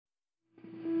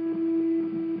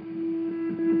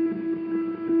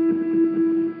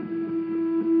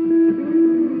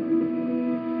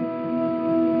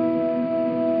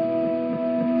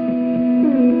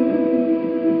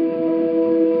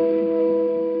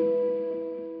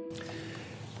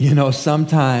You know,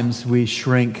 sometimes we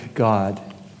shrink God.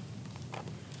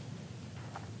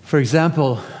 For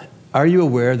example, are you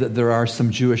aware that there are some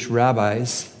Jewish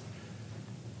rabbis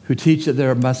who teach that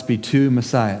there must be two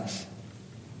Messiahs?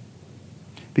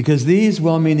 Because these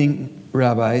well-meaning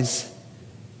rabbis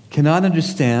cannot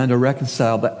understand or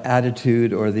reconcile the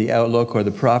attitude or the outlook or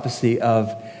the prophecy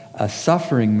of a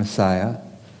suffering Messiah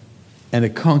and a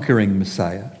conquering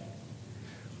Messiah.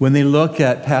 When they look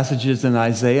at passages in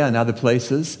Isaiah and other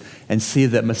places and see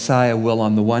that Messiah will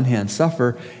on the one hand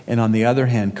suffer and on the other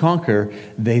hand conquer,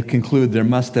 they conclude there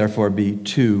must therefore be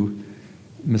two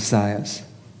Messiahs.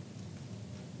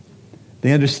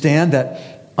 They understand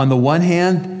that on the one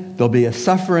hand, there'll be a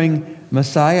suffering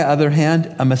Messiah, other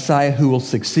hand, a Messiah who will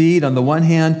succeed. On the one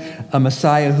hand, a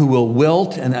Messiah who will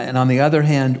wilt, and on the other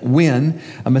hand, win.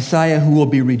 A Messiah who will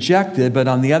be rejected, but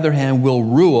on the other hand, will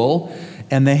rule.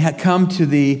 And they had come to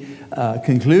the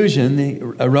conclusion, the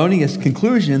erroneous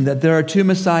conclusion, that there are two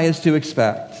Messiahs to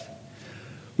expect.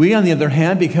 We, on the other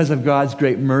hand, because of God's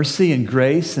great mercy and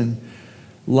grace and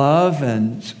love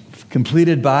and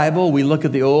completed Bible, we look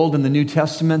at the Old and the New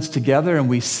Testaments together and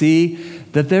we see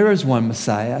that there is one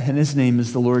Messiah, and his name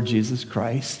is the Lord Jesus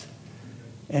Christ.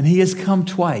 And he has come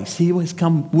twice. He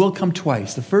will come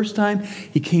twice. The first time,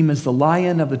 he came as the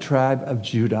Lion of the tribe of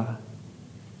Judah.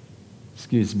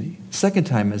 Second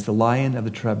time as the Lion of the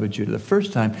tribe of Judah. The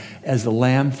first time as the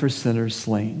Lamb for sinners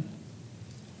slain.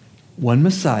 One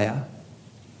Messiah,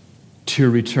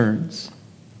 two returns.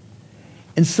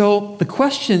 And so the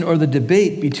question or the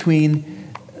debate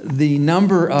between the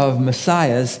number of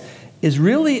Messiahs is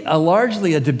really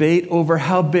largely a debate over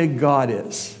how big God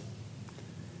is.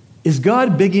 Is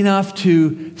God big enough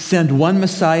to send one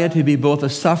Messiah to be both a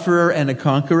sufferer and a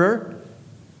conqueror?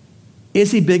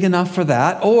 Is he big enough for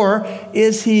that? Or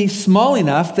is he small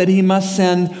enough that he must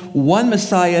send one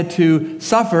Messiah to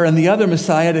suffer and the other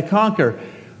Messiah to conquer?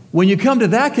 When you come to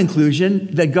that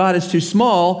conclusion, that God is too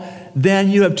small, then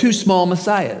you have two small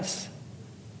Messiahs.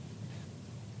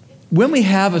 When we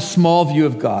have a small view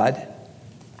of God,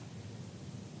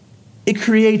 it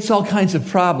creates all kinds of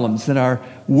problems in our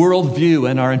worldview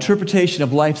and our interpretation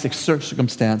of life's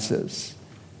circumstances.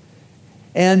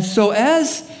 And so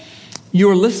as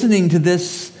you're listening to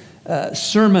this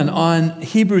sermon on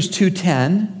Hebrews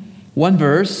 2:10, one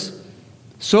verse,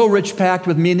 so rich packed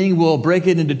with meaning, we'll break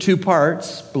it into two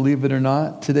parts, believe it or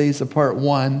not. Today's a part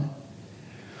one.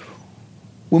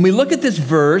 When we look at this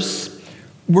verse,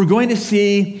 we're going to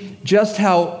see just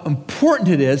how important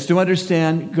it is to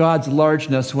understand God's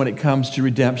largeness when it comes to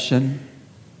redemption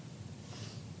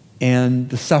and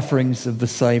the sufferings of the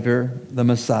Saviour, the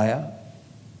Messiah.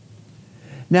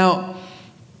 Now,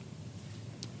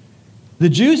 the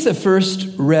Jews that first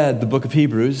read the book of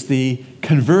Hebrews, the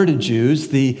converted Jews,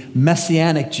 the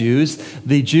Messianic Jews,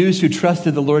 the Jews who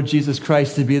trusted the Lord Jesus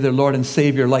Christ to be their Lord and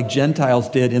Savior like Gentiles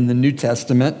did in the New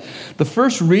Testament, the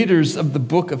first readers of the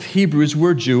book of Hebrews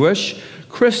were Jewish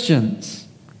Christians.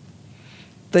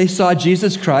 They saw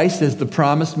Jesus Christ as the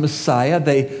promised Messiah.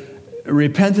 They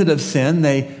repented of sin.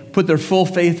 They put their full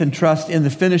faith and trust in the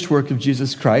finished work of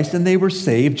Jesus Christ, and they were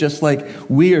saved just like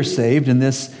we are saved in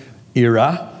this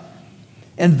era.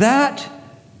 And that,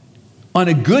 on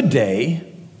a good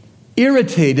day,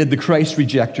 irritated the Christ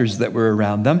rejectors that were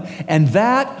around them. And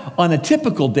that, on a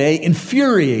typical day,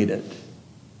 infuriated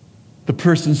the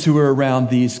persons who were around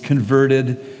these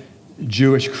converted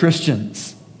Jewish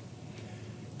Christians.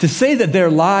 To say that their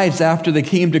lives after they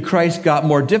came to Christ got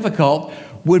more difficult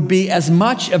would be as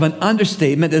much of an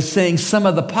understatement as saying some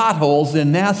of the potholes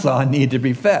in Nassau need to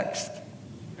be fixed.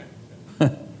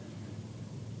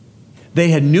 They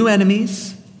had new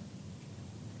enemies,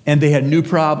 and they had new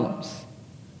problems.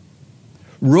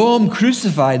 Rome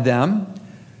crucified them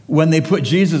when they put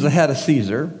Jesus ahead of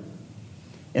Caesar,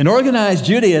 and organized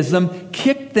Judaism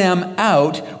kicked them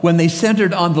out when they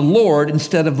centered on the Lord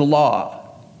instead of the law.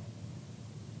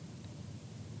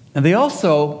 And they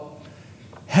also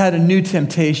had a new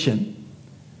temptation.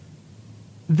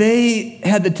 They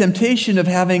had the temptation of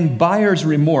having buyer's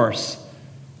remorse.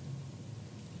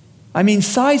 I mean,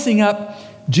 sizing up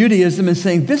Judaism and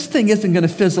saying, this thing isn't going to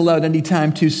fizzle out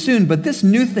anytime too soon, but this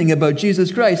new thing about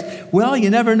Jesus Christ, well, you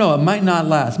never know. It might not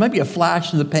last. It might be a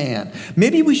flash in the pan.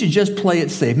 Maybe we should just play it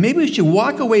safe. Maybe we should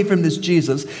walk away from this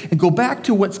Jesus and go back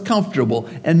to what's comfortable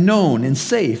and known and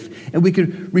safe, and we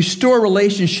could restore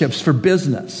relationships for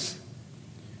business.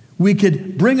 We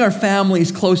could bring our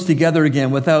families close together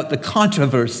again without the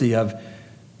controversy of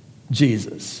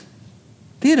Jesus.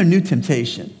 They had a new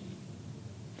temptation.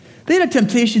 They had a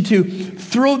temptation to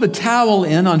throw the towel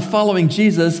in on following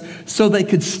Jesus so they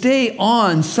could stay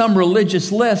on some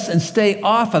religious lists and stay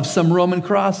off of some Roman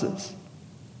crosses.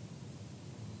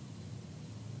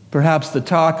 Perhaps the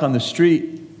talk on the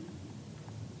street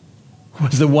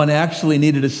was the one actually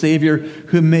needed a Savior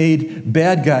who made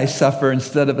bad guys suffer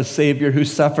instead of a Savior who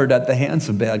suffered at the hands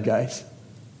of bad guys.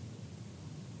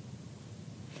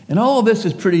 And all of this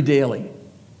is pretty daily,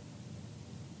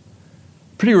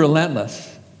 pretty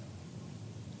relentless.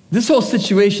 This whole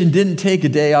situation didn't take a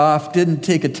day off, didn't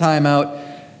take a time out,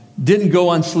 didn't go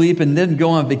on sleep, and didn't go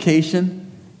on vacation.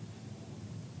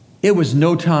 It was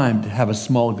no time to have a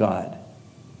small God.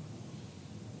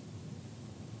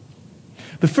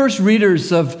 The first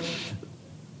readers of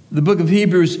the book of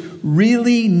Hebrews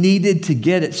really needed to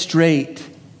get it straight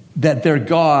that their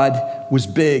God was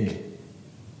big.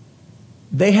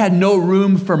 They had no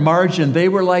room for margin. They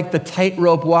were like the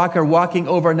tightrope walker walking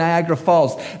over Niagara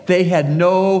Falls. They had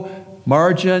no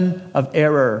margin of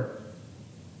error.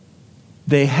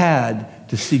 They had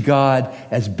to see God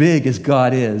as big as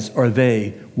God is, or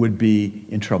they would be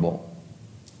in trouble.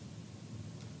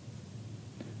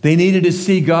 They needed to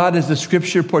see God as the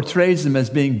Scripture portrays him,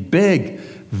 as being big,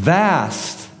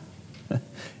 vast,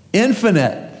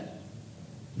 infinite.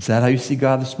 Is that how you see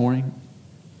God this morning?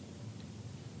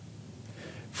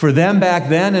 For them back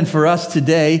then and for us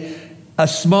today, a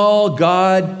small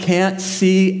God can't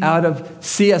see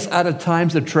us out of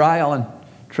times of trial and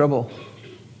trouble.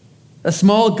 A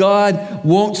small God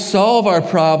won't solve our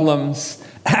problems.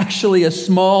 Actually, a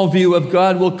small view of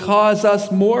God will cause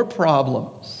us more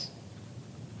problems.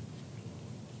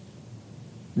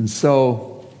 And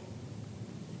so,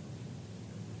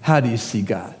 how do you see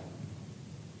God?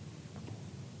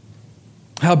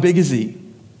 How big is he?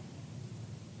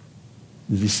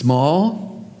 Is he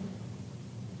small?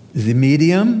 Is he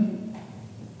medium?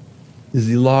 Is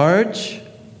he large?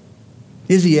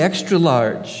 Is he extra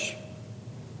large?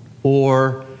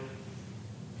 Or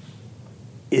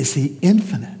is he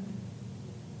infinite?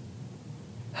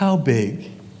 How big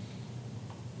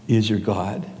is your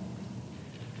God?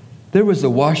 There was a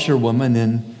washerwoman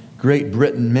in Great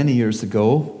Britain many years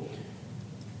ago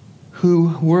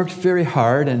who worked very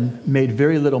hard and made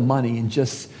very little money and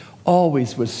just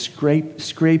always was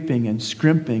scraping and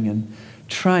scrimping and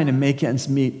trying to make ends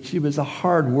meet. She was a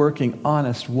hard-working,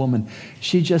 honest woman.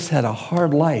 She just had a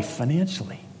hard life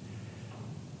financially.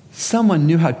 Someone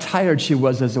knew how tired she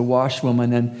was as a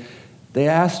washwoman, and they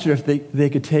asked her if they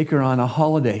could take her on a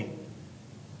holiday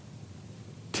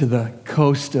to the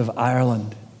coast of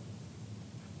Ireland.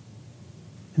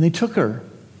 And they took her.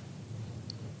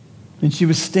 And she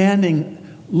was standing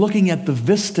looking at the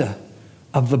vista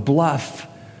of the bluff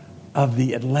of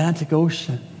the Atlantic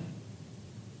Ocean.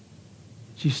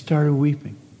 She started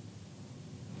weeping.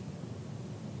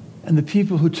 And the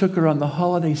people who took her on the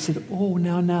holiday said, "Oh,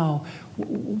 now,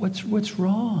 what's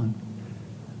wrong?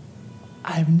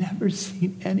 I've never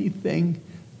seen anything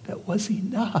that was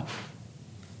enough."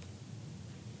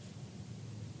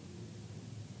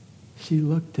 She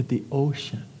looked at the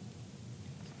ocean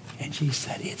and she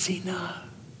said, "It's enough."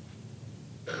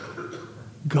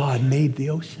 God made the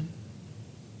ocean.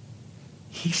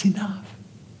 He's enough.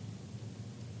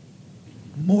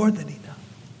 More than enough.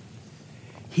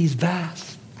 He's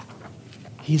vast.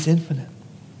 He's infinite.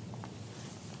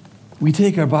 We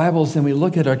take our Bibles and we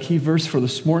look at our key verse for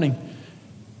this morning,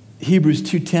 Hebrews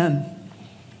 2:10.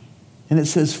 And it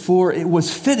says, "For it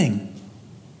was fitting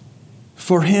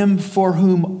for him for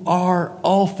whom are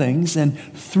all things and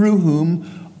through whom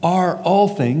are all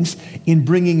things, in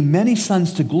bringing many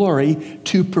sons to glory,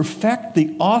 to perfect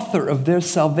the author of their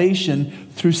salvation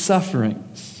through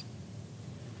sufferings."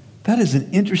 That is an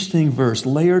interesting verse,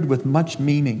 layered with much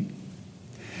meaning.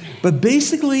 But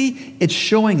basically, it's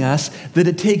showing us that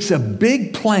it takes a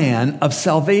big plan of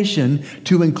salvation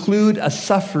to include a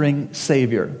suffering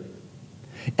Savior.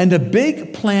 And a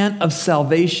big plan of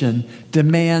salvation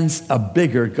demands a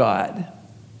bigger God.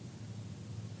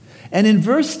 And in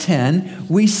verse 10,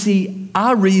 we see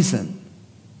a reason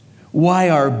why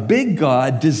our big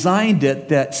God designed it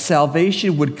that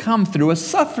salvation would come through a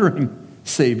suffering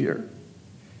Savior.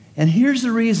 And here's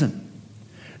the reason.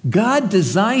 God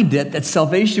designed it that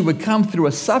salvation would come through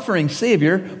a suffering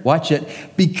Savior, watch it,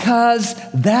 because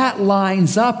that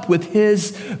lines up with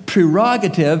his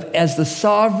prerogative as the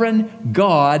sovereign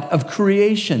God of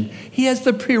creation. He has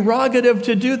the prerogative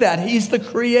to do that. He's the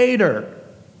creator.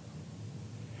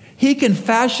 He can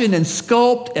fashion and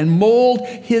sculpt and mold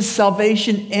his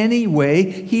salvation any way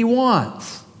he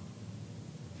wants.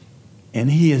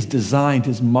 And he has designed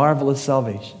his marvelous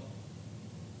salvation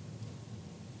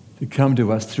to come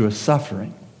to us through a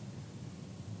suffering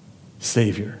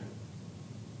Savior.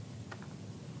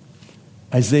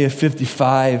 Isaiah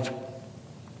 55,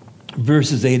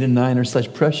 verses 8 and 9 are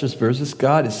such precious verses.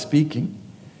 God is speaking.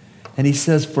 And he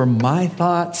says, for my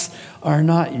thoughts are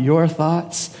not your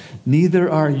thoughts, neither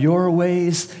are your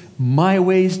ways my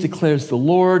ways, declares the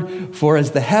Lord. For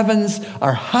as the heavens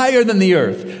are higher than the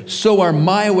earth, so are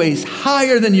my ways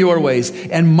higher than your ways,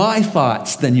 and my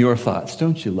thoughts than your thoughts.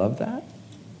 Don't you love that?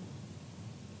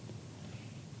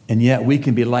 And yet we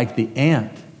can be like the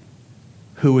ant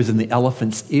who was in the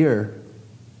elephant's ear.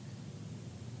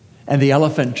 And the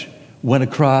elephant went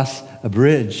across a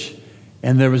bridge,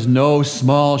 and there was no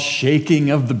small shaking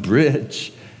of the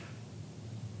bridge.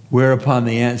 Whereupon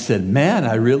the ant said, man,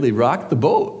 I really rocked the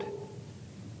boat.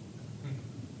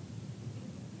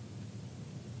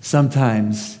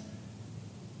 Sometimes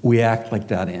we act like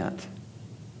that ant.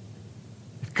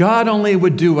 If God only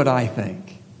would do what I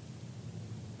think.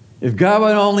 If God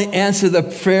would only answer the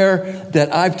prayer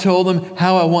that I've told him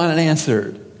how I want it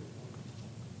answered.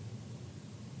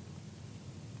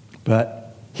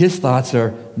 But his thoughts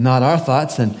are not our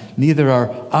thoughts, and neither are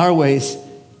our ways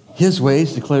his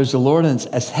ways, declares the Lord. And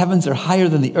as heavens are higher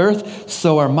than the earth,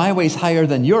 so are my ways higher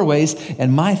than your ways,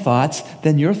 and my thoughts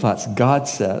than your thoughts, God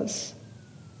says.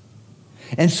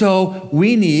 And so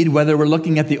we need, whether we're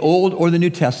looking at the Old or the New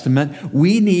Testament,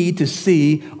 we need to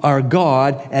see our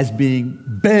God as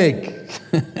being big,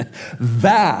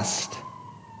 vast,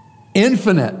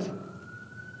 infinite.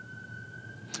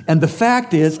 And the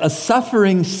fact is, a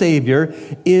suffering Savior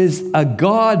is a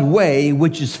God way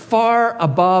which is far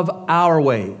above our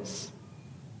ways.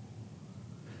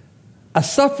 A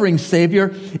suffering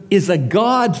Savior is a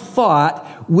God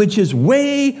thought which is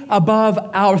way above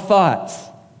our thoughts.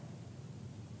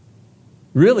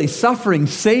 Really, suffering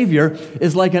Savior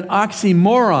is like an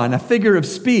oxymoron, a figure of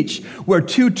speech, where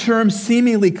two terms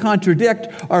seemingly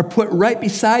contradict are put right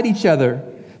beside each other.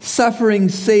 Suffering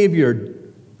Savior,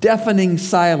 deafening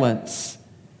silence,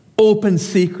 open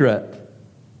secret,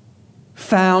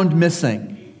 found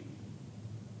missing.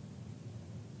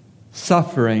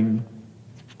 Suffering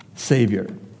Savior.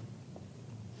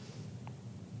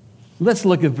 Let's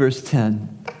look at verse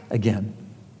 10 again.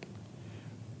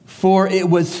 For it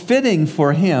was fitting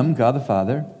for him, God the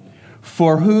Father,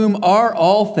 for whom are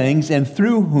all things and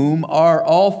through whom are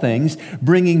all things,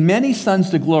 bringing many sons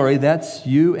to glory, that's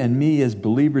you and me as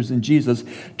believers in Jesus,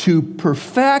 to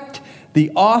perfect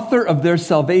the author of their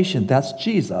salvation, that's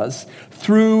Jesus,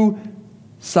 through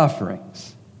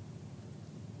sufferings.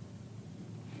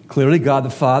 Clearly, God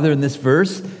the Father in this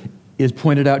verse is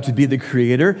pointed out to be the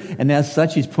creator, and as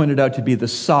such, he's pointed out to be the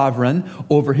sovereign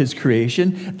over his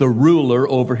creation, the ruler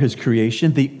over his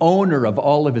creation, the owner of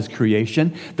all of his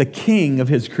creation, the king of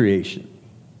his creation.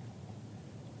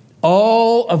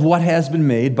 All of what has been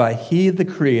made by he, the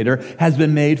creator, has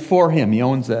been made for him. He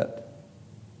owns it.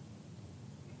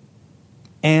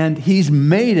 And he's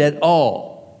made it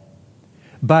all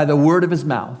by the word of his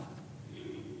mouth.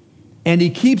 And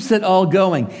he keeps it all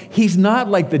going. He's not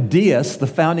like the deists. The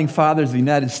founding fathers of the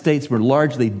United States were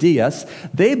largely deists.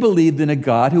 They believed in a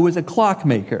God who was a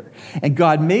clockmaker. And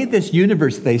God made this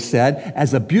universe, they said,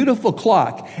 as a beautiful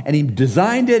clock. And he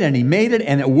designed it and he made it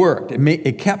and it worked.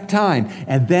 It kept time.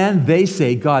 And then they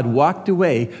say God walked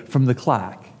away from the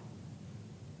clock.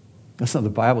 That's not what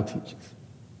the Bible teaches.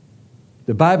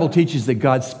 The Bible teaches that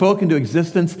God spoke into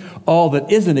existence all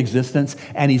that is in existence,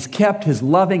 and he's kept his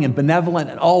loving and benevolent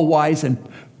and all-wise and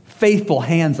faithful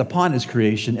hands upon his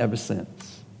creation ever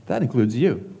since. That includes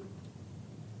you.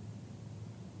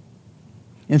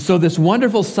 And so this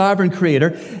wonderful sovereign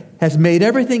creator has made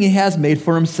everything he has made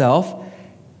for himself,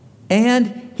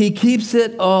 and he keeps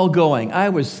it all going. I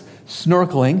was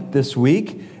snorkeling this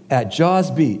week at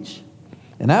Jaws Beach,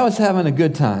 and I was having a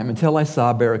good time until I saw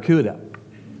a barracuda.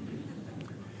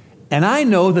 And I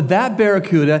know that that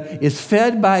barracuda is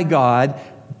fed by God,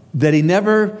 that he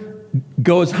never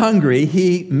goes hungry.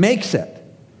 He makes it.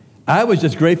 I was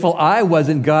just grateful I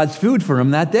wasn't God's food for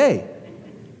him that day.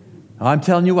 I'm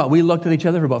telling you what, we looked at each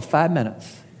other for about 5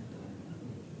 minutes.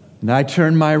 And I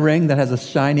turned my ring that has a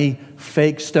shiny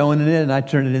fake stone in it, and I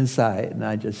turned it inside. And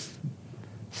I just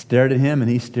stared at him,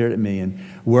 and he stared at me. And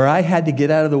where I had to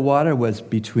get out of the water was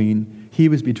he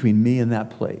was between me and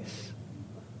that place.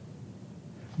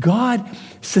 God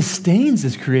sustains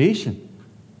his creation.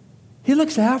 He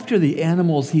looks after the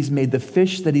animals he's made, the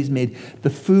fish that he's made,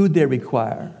 the food they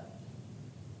require.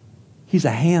 He's a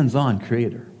hands-on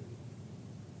creator.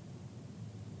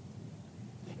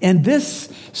 And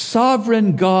this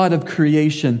sovereign God of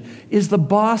creation is the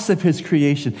boss of his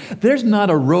creation. There's not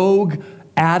a rogue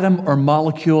atom or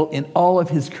molecule in all of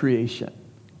his creation.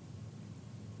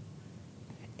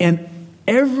 And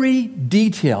every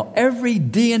detail, every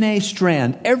DNA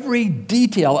strand, every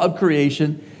detail of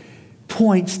creation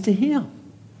points to him.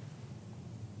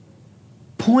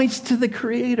 points to the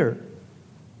Creator.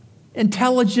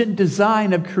 Intelligent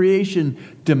design of creation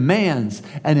demands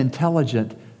an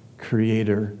intelligent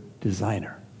creator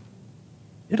designer.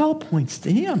 It all points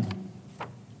to Him.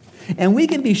 And we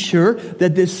can be sure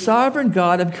that this sovereign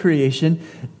God of creation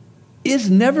is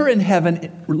never in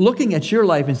heaven looking at your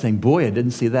life and saying, boy, I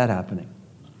didn't see that happening.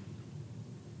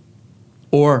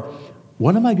 Or,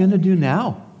 what am I going to do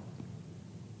now?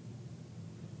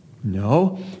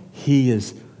 No, He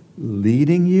is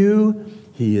leading you.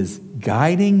 He is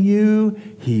guiding you.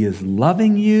 He is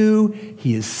loving you.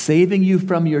 He is saving you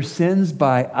from your sins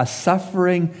by a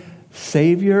suffering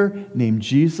Savior named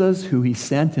Jesus, who He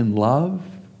sent in love.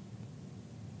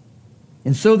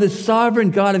 And so this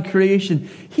sovereign God of creation,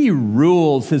 He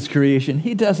rules His creation.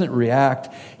 He doesn't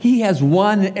react. He has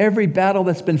won every battle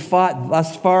that's been fought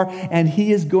thus far, and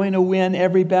He is going to win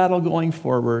every battle going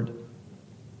forward.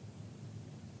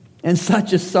 And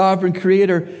such a sovereign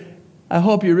creator, I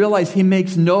hope you realize He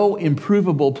makes no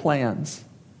improvable plans.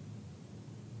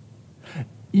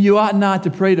 You ought not to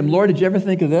pray to Him, Lord, did you ever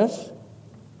think of this?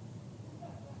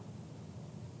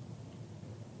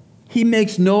 He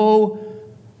makes no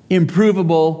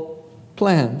improvable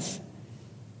plans.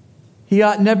 He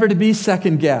ought never to be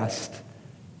second-guessed.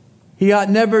 He ought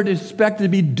never to expect to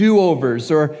be do-overs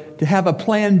or to have a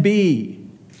plan B.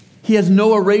 He has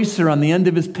no eraser on the end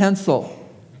of His pencil.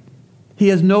 He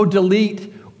has no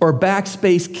delete or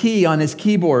backspace key on His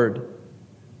keyboard.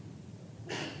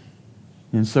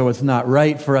 And so it's not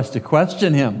right for us to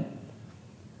question Him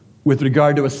with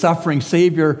regard to a suffering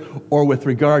Savior or with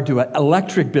regard to an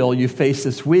electric bill you face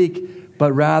this week,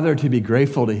 but rather to be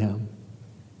grateful to Him,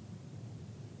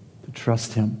 to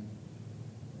trust Him.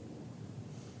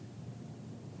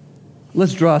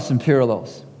 Let's draw some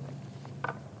parallels.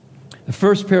 The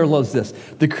first parallel is this: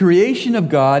 the creation of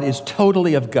God is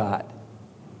totally of God.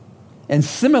 And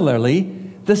similarly,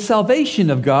 the salvation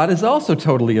of God is also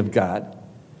totally of God.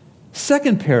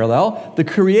 Second parallel, the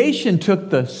creation took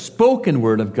the spoken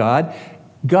word of God.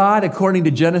 God, according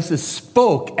to Genesis,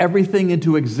 spoke everything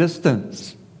into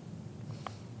existence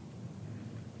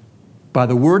by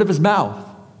the word of His mouth.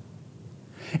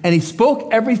 And He spoke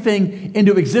everything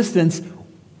into existence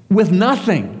with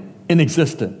nothing in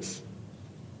existence.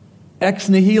 Ex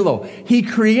nihilo. He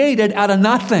created out of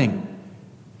nothing.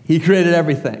 He created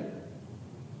everything.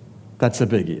 That's how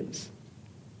big He is.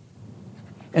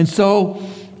 And so,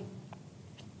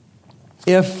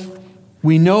 if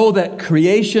we know that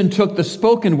creation took the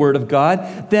spoken word of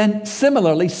God, then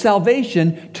similarly,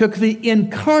 salvation took the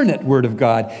incarnate word of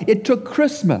God. It took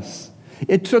Christmas.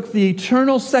 It took the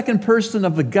eternal second person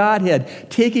of the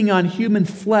Godhead taking on human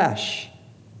flesh.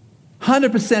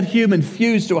 100% human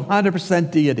fused to 100%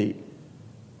 deity.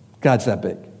 God's that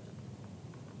big.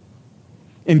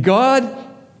 And God,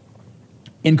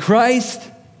 in Christ,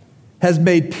 has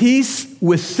made peace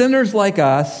with sinners like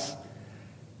us,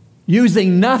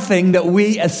 using nothing that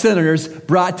we as sinners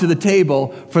brought to the table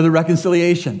for the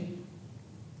reconciliation.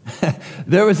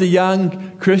 There was a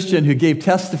young Christian who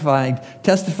testified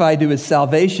to his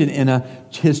salvation in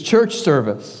his church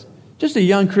service. Just a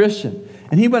young Christian.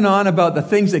 And he went on about the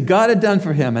things that God had done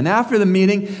for him. And after the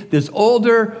meeting, this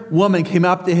older woman came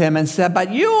up to him and said,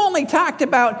 "But you only talked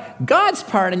about God's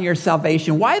part in your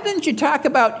salvation. Why didn't you talk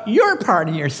about your part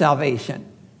in your salvation?"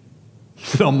 He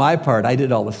said, "Oh, my part, I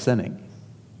did all the sinning.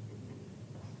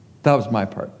 That was my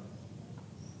part.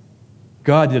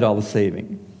 God did all the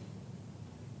saving."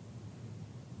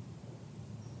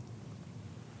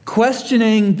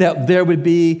 Questioning that there would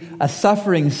be a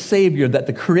suffering Savior that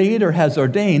the Creator has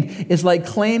ordained is like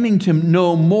claiming to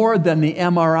know more than the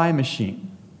MRI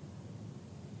machine,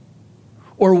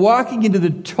 or walking into the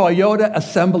Toyota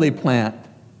assembly plant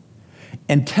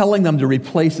and telling them to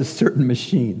replace a certain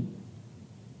machine.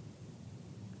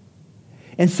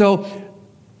 And so,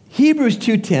 Hebrews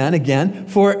 2:10, again,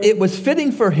 "For it was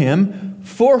fitting for Him,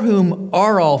 for whom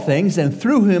are all things, and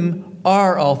through whom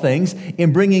are all things,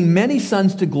 in bringing many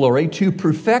sons to glory, to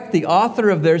perfect the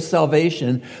author of their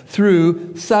salvation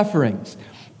through sufferings."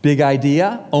 Big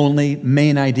idea, only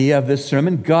main idea of this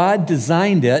sermon. God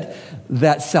designed it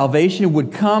that salvation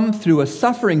would come through a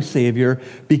suffering Savior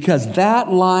because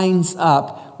that lines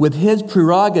up with His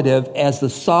prerogative as the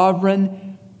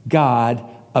sovereign God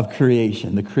of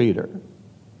creation, the Creator.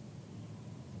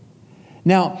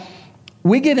 Now,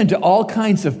 we get into all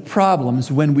kinds of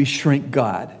problems when we shrink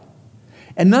God.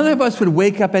 And none of us would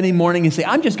wake up any morning and say,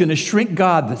 "I'm just going to shrink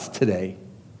God today.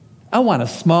 I want a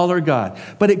smaller God."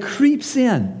 But it creeps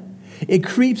in. It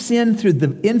creeps in through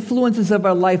the influences of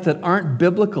our life that aren't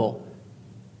biblical.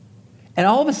 And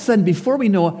all of a sudden, before we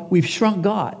know it, we've shrunk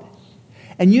God.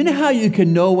 And you know how you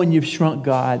can know when you've shrunk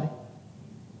God?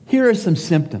 Here are some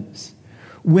symptoms.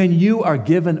 When you are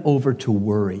given over to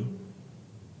worry,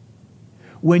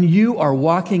 when you are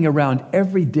walking around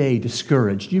every day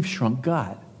discouraged, you've shrunk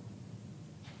God.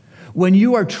 When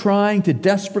you are trying to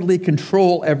desperately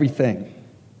control everything,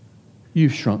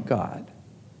 you've shrunk God.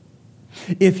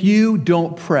 If you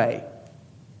don't pray,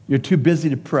 you're too busy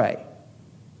to pray,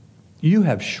 you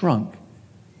have shrunk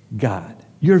God.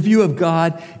 Your view of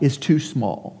God is too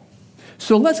small.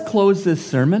 So let's close this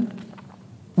sermon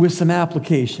with some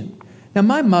application. Now,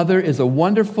 my mother is a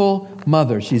wonderful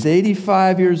mother. She's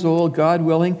 85 years old, God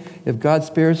willing. If God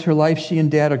spares her life, she and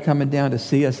Dad are coming down to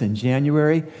see us in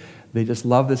January. They just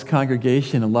love this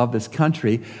congregation and love this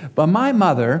country. But my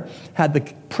mother had the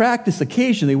practice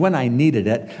occasionally, when I needed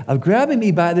it, of grabbing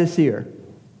me by this ear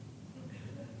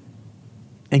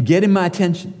and getting my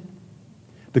attention.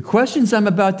 The questions I'm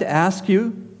about to ask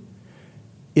you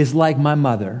is like my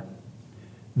mother.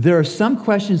 There are some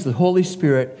questions the Holy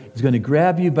Spirit is going to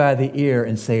grab you by the ear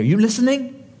and say, are you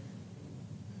listening?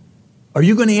 Are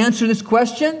you going to answer this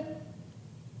question?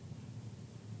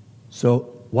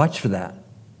 So watch for that.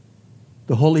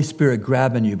 The Holy Spirit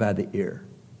grabbing you by the ear.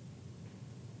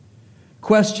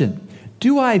 Question,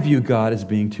 do I view God as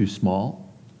being too small?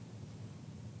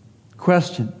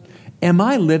 Question, am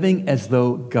I living as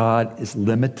though God is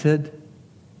limited?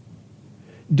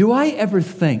 Do I ever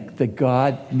think that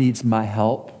God needs my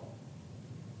help?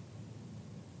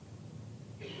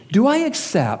 Do I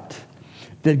accept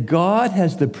that God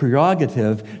has the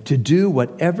prerogative to do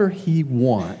whatever He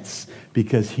wants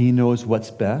because He knows what's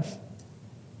best?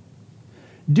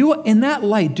 In that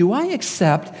light, do I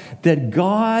accept that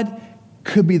God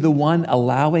could be the one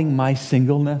allowing my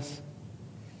singleness?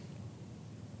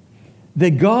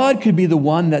 That God could be the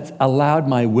one that's allowed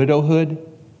my widowhood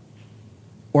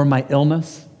or my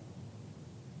illness?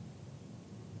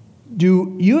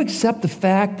 Do you accept the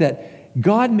fact that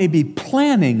God may be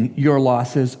planning your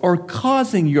losses or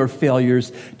causing your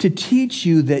failures to teach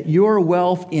you that your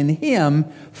wealth in Him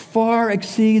far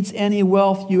exceeds any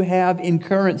wealth you have in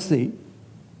currency?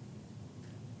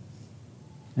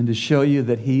 And to show you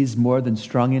that He's more than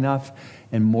strong enough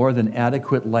and more than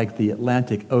adequate, like the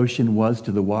Atlantic Ocean was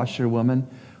to the washerwoman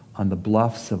on the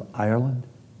bluffs of Ireland?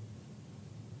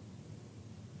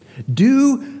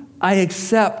 Do I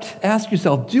accept, ask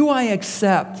yourself, do I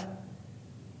accept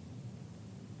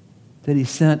that He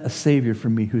sent a Savior for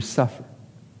me who suffered?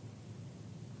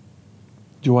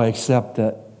 Do I accept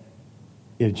that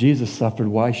if Jesus suffered,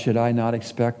 why should I not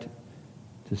expect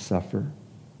to suffer?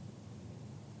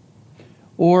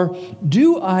 Or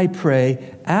do I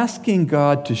pray, asking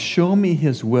God to show me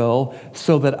His will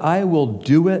so that I will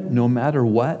do it no matter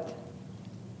what?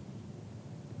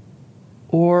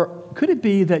 Or could it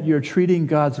be that you're treating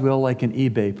God's will like an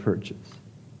eBay purchase?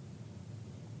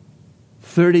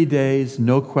 30 days,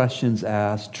 no questions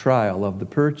asked, trial of the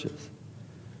purchase.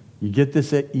 You get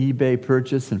this eBay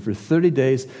purchase, and for 30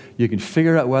 days, you can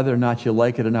figure out whether or not you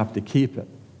like it enough to keep it.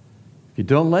 If you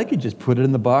don't like it, just put it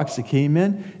in the box it came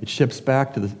in. It ships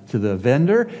back to the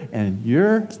vendor, and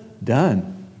you're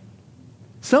done.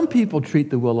 Some people treat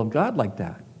the will of God like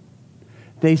that.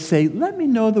 They say, let me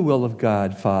know the will of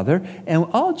God, Father, and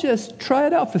I'll just try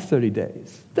it out for 30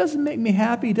 days. Doesn't make me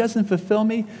happy, doesn't fulfill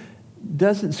me,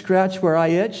 doesn't scratch where I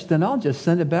itch, then I'll just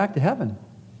send it back to heaven.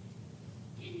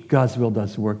 God's will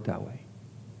doesn't work that way.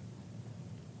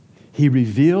 He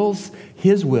reveals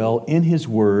His will in His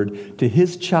Word to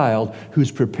His child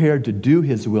who's prepared to do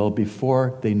His will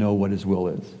before they know what His will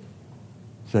is.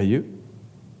 Is that you?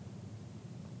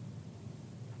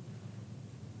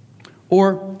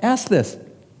 Or ask this,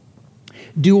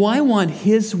 do I want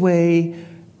His way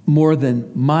more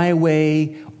than my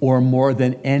way or more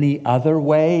than any other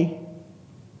way?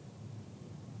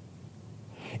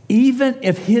 Even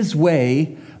if His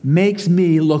way makes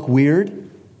me look weird?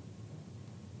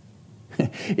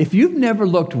 If you've never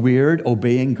looked weird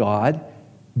obeying God,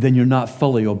 then you're not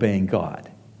fully obeying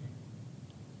God.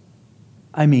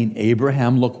 I mean,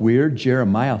 Abraham looked weird.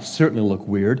 Jeremiah certainly looked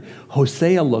weird.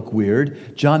 Hosea looked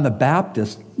weird. John the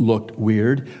Baptist looked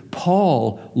weird.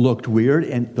 Paul looked weird.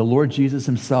 And the Lord Jesus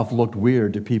Himself looked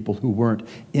weird to people who weren't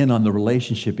in on the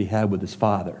relationship He had with His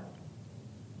Father.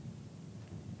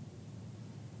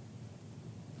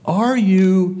 Are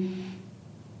you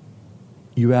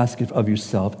ask of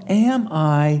yourself, am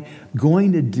I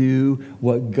going to do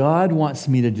what God wants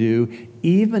me to do,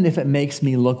 even if it makes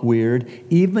me look weird,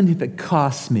 even if it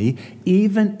costs me,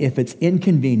 even if it's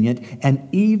inconvenient, and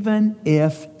even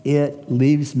if it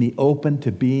leaves me open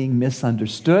to being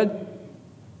misunderstood?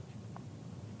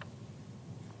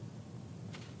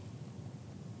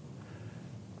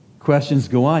 Questions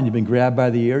go on. You've been grabbed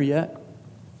by the ear yet?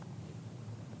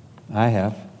 I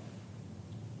have.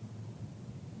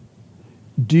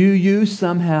 Do you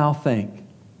somehow think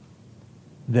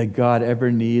that God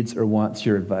ever needs or wants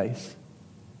your advice?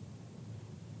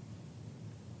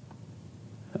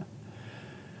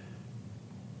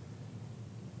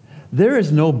 There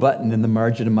is no button in the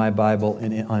margin of my Bible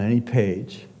on any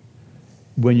page.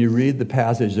 When you read the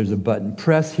passage, there's a button.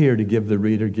 Press here to give the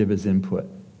reader his input.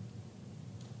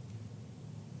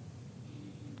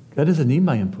 God doesn't need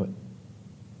my input.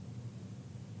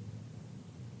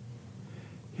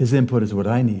 His input is what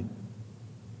I need.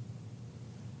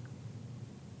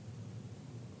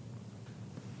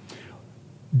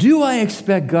 Do I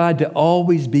expect God to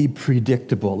always be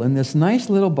predictable? In this nice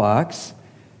little box,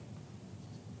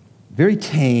 very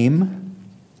tame,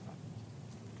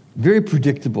 very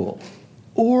predictable.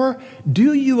 Or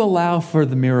do you allow for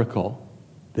the miracle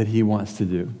that he wants to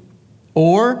do?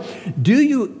 Or do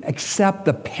you accept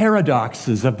the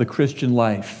paradoxes of the Christian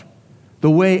life? The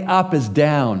way up is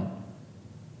down.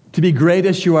 To be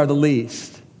greatest, you are the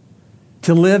least.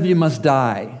 To live, you must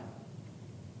die.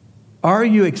 Are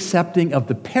you accepting of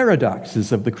the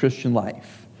paradoxes of the Christian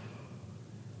life?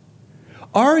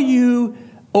 Are you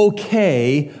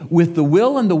okay with the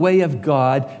will and the way of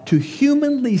God to,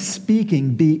 humanly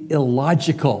speaking, be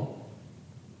illogical?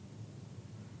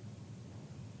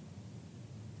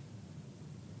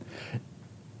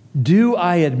 Do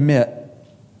I admit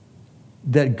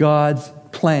that God's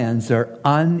plans are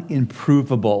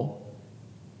unimprovable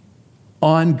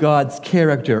on God's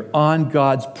character, on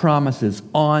God's promises,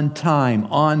 on time,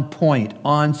 on point,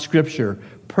 on Scripture,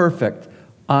 perfect,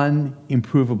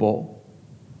 unimprovable?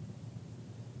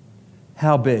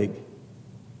 How big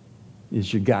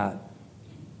is your God?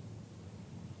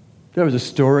 There was a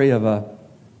story of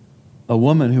a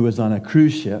woman who was on a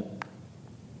cruise ship.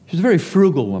 She was a very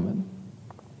frugal woman.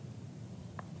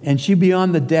 And she'd be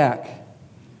on the deck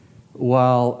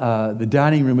while the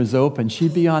dining room was open.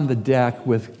 She'd be on the deck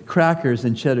with crackers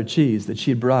and cheddar cheese that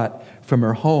she'd brought from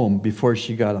her home before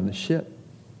she got on the ship.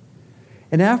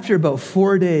 And after about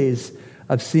 4 days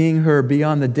of seeing her be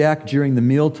on the deck during the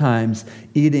meal times,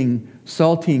 eating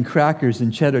saltine crackers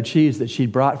and cheddar cheese that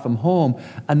she'd brought from home,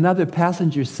 another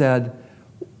passenger said,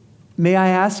 "May I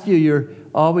ask you, you're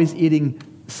always eating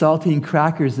saltine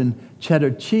crackers and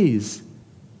cheddar cheese.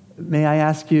 May I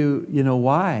ask you,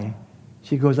 why?"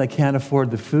 She goes, "I can't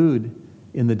afford the food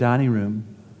in the dining room."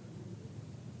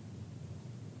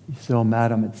 He said, "Oh,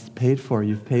 madam, it's paid for.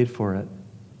 You've paid for it.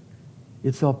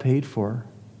 It's all paid for."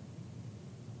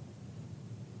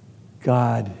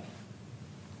 God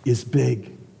is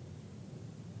big,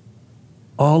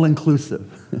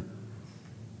 all-inclusive.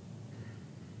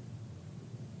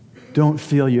 Don't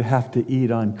feel you have to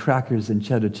eat on crackers and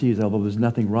cheddar cheese, although there's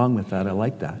nothing wrong with that. I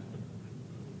like that.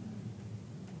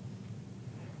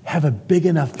 Have a big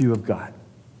enough view of God.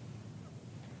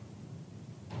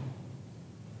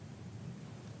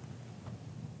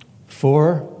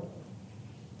 For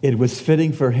it was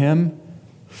fitting for him,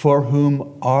 for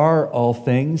whom are all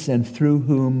things, and through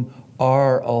whom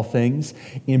are all things,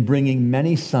 in bringing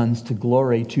many sons to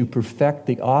glory, to perfect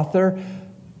the author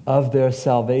of their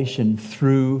salvation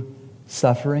through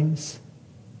sufferings.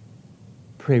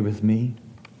 Pray with me.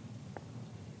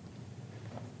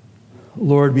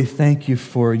 Lord, we thank you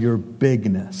for your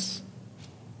bigness,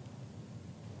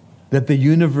 that the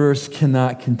universe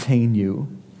cannot contain you,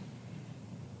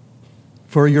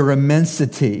 for your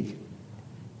immensity,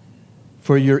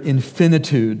 for your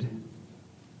infinitude,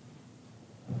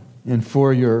 and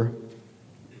for your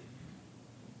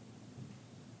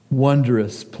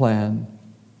wondrous plan,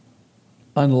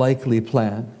 unlikely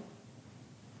plan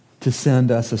to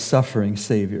send us a suffering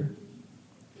Savior.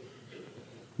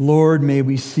 Lord, may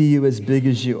we see you as big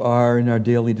as you are in our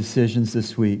daily decisions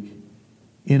this week,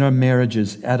 in our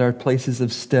marriages, at our places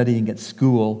of studying at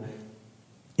school,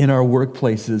 in our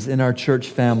workplaces, in our church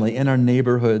family, in our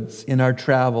neighborhoods, in our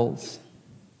travels.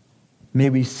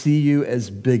 May we see you as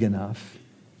big enough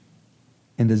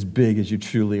and as big as you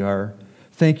truly are.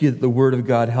 Thank you that the Word of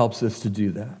God helps us to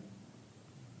do that.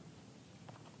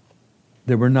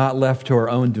 That we're not left to our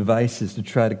own devices to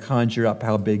try to conjure up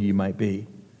how big you might be.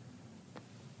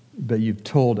 But you've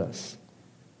told us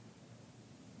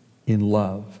in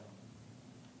love,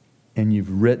 and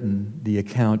you've written the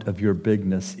account of your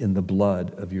bigness in the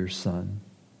blood of your Son.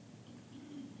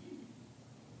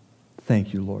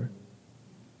 Thank you, Lord.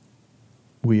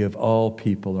 We of all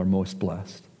people are most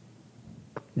blessed.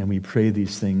 And we pray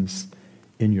these things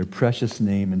in your precious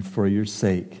name and for your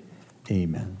sake.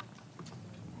 Amen.